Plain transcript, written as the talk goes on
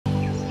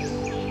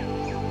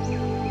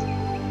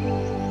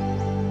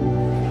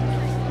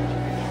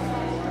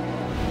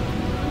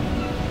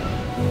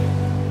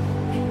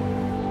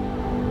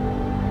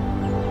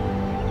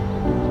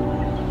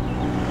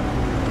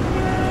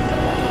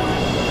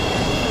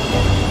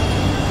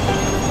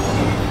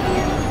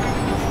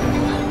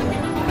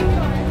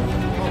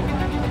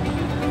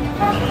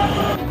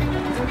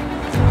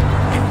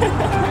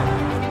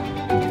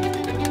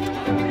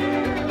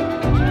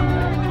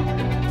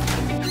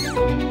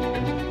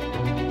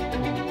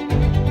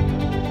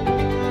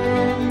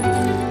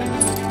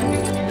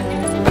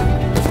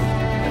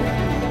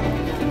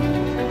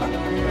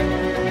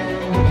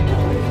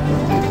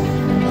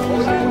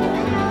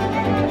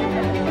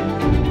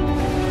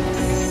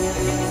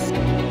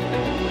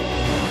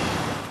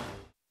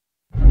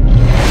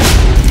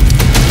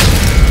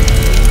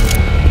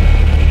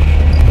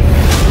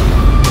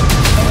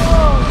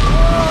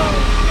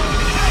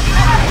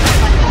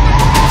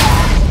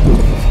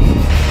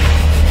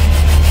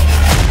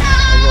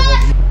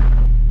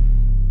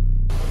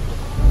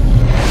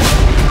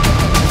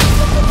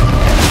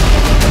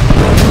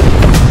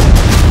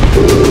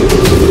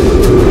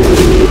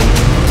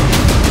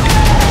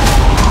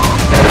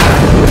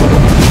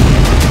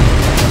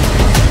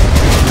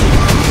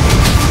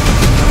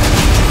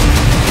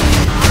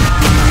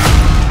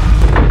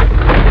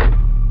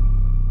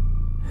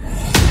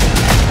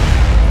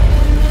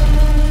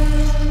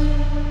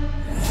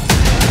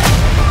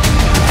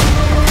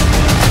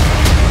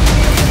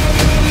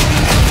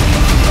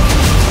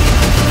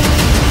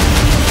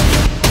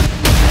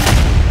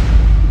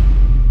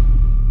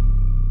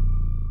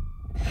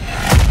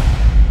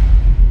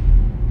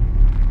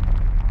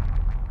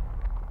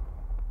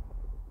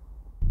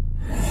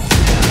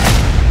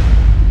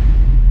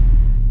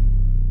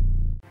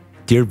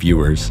Dear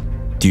viewers,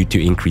 due to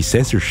increased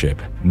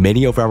censorship,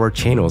 many of our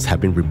channels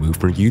have been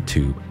removed from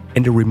YouTube,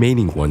 and the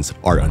remaining ones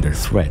are under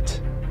threat.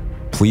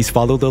 Please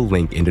follow the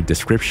link in the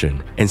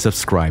description and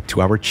subscribe to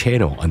our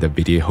channel on the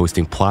video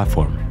hosting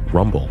platform,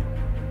 Rumble.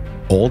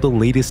 All the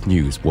latest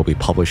news will be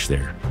published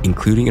there,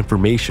 including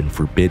information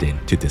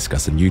forbidden to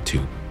discuss on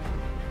YouTube.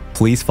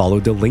 Please follow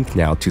the link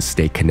now to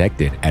stay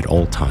connected at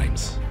all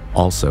times.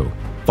 Also,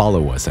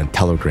 follow us on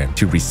Telegram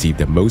to receive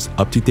the most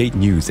up-to-date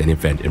news and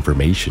event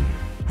information.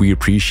 We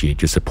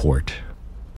appreciate your support.